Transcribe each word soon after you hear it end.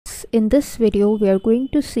in this video we are going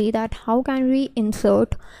to see that how can we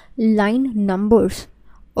insert line numbers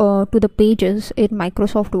to the pages in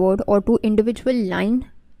Microsoft Word, or to individual line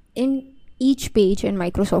in each page in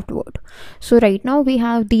Microsoft Word. So right now we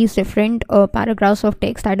have these different paragraphs of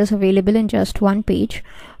text that is available in just one page.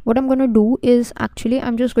 What I'm going to do is actually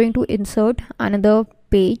I'm just going to insert another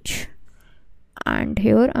page, and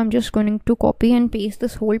here I'm just going to copy and paste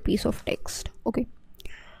this whole piece of text. Okay,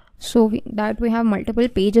 so we have multiple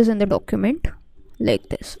pages in the document like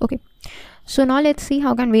this. Okay, so now let's see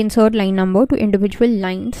how can we insert line number to individual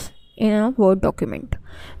lines in a Word document.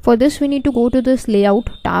 For this we need to go to this layout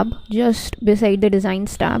tab just beside the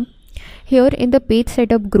designs tab. Here in the page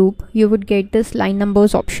setup group you would get this line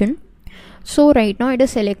numbers option. So right now it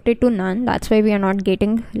is selected to none, that's why we are not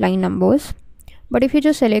getting line numbers. But if you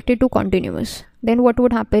just select it to continuous, then what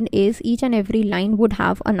would happen is each and every line would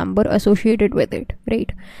have a number associated with it,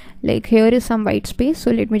 right? Like here is some white space,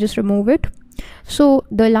 so let me just remove it. So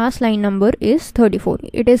the last line number is 34.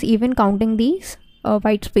 It is even counting these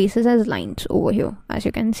white spaces as lines over here, as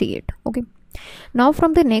you can see it. Okay, now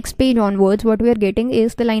from the next page onwards what we are getting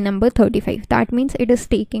is the line number 35. That means it is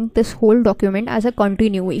taking this whole document as a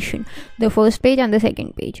continuation, the first page and the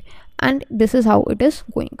second page, and this is how it is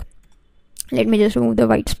going. Let me just remove the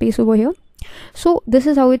white space over here. So this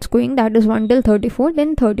is how it's going, that is 1 till 34,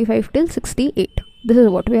 then 35 till 68. This is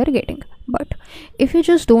what we are getting. But if you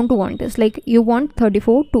just don't want this, like you want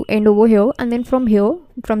 34 to end over here, and then from here,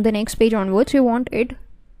 from the next page onwards, you want it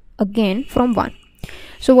again from 1.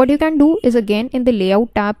 So what you can do is, again in the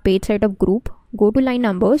layout tab, page setup group, go to line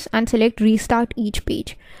numbers and select restart each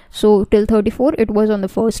page. So till 34 it was on the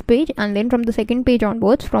first page, and then from the second page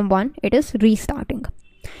onwards, from 1 it is restarting.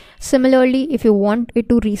 Similarly, if you want it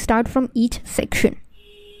to restart from each section,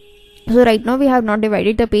 so right now we have not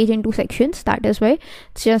divided the page into sections, that is why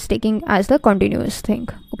it's just taking as the continuous thing.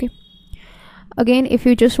 Okay, again if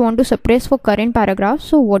you just want to suppress for current paragraph,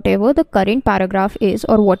 so whatever the current paragraph is,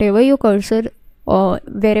 or whatever your cursor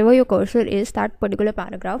wherever your cursor is, that particular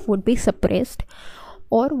paragraph would be suppressed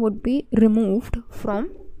or would be removed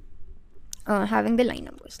from having the line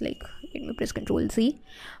numbers. Like let me press Ctrl C,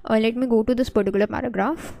 let me go to this particular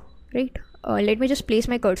paragraph, right? Let me just place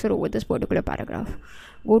my cursor over this particular paragraph,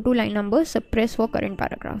 go to line numbers, suppress for current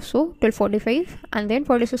paragraph, so till 45, and then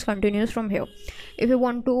 46 continues from here. If you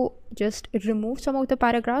want to just remove some of the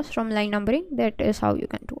paragraphs from line numbering, that is how you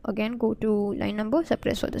can do. Again go to line number,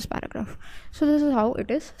 suppress for this paragraph. So this is how it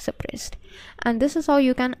is suppressed, and this is how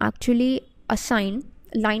you can actually assign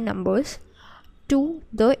line numbers to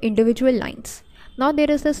the individual lines. Now there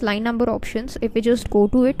is this line number options. If we just go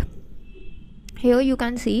to it, here you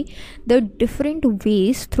can see the different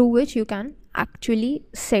ways through which you can actually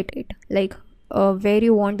set it, like where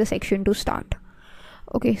you want the section to start.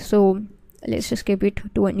 Okay, so let's just keep it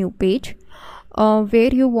to a new page.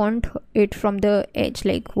 Where you want it from the edge,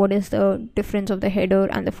 like what is the difference of the header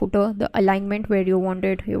and the footer, the alignment, where you want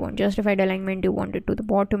it, you want justified alignment, you want it to the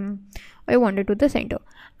bottom, or you want it to the center.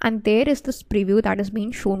 And there is this preview that is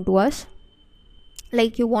being shown to us,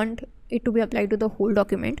 like you want it to be applied to the whole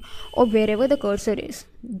document or wherever the cursor is,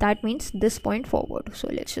 that means this point forward. So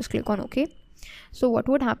let's just click on OK. So what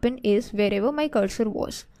would happen is, wherever my cursor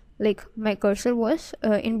was, like my cursor was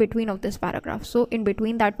in between of this paragraph, so in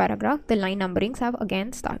between that paragraph the line numberings have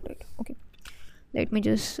again started. Okay, let me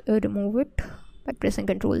just remove it by pressing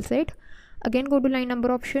Ctrl Z. Again go to line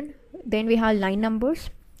number option, then we have line numbers,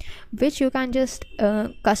 which you can just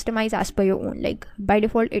customize as per your own. Like by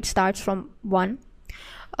default it starts from 1.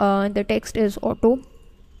 The text is auto,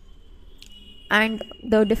 and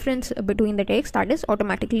the difference between the text, that is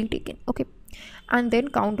automatically taken. Okay, and then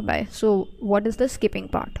count by, so what is the skipping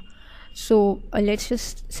part? So let's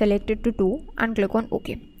just select it to 2 and click on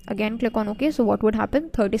OK. Again click on OK. So what would happen?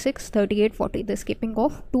 36, 38, 40, the skipping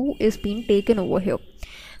of 2 is being taken over here.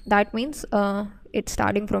 That means it's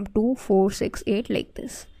starting from 2, 4, 6, 8 like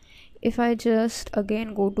this. If I just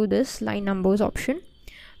again go to this line numbers option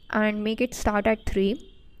and make it start at 3,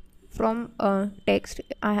 from text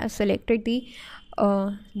I have selected the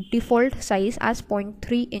default size as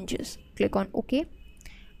 0.3 inches. Click on OK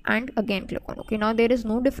and again click on OK. Now there is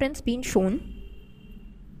no difference being shown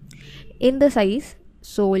in the size,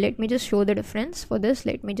 so let me just show the difference. For this,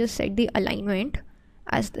 let me just set the alignment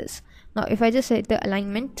as this. Now if I just set the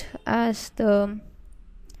alignment as the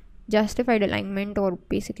justified alignment, or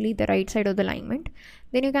basically the right side of the alignment,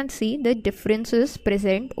 then you can see the difference is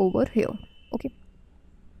present over here. Okay,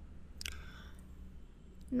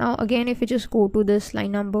 now again if you just go to this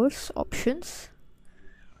line numbers options,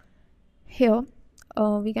 here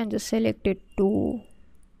we can just select it to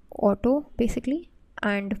auto basically,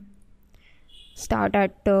 and start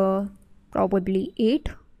at probably 8.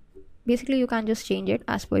 Basically you can just change it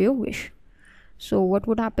as per your wish. So what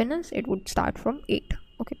would happen is it would start from 8.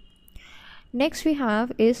 Okay, next we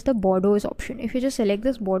have is the borders option. If you just select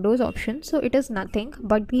this borders option, so it is nothing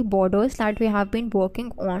but the borders that we have been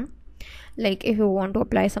working on. Like if you want to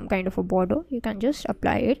apply some kind of a border, you can just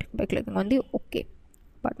apply it by clicking on the OK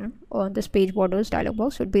button, or this page borders dialog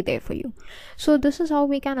box would be there for you. So this is how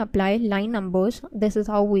we can apply line numbers. This is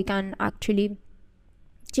how we can actually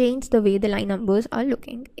change the way the line numbers are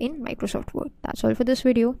looking in Microsoft Word. That's all for this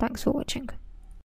video. Thanks for watching.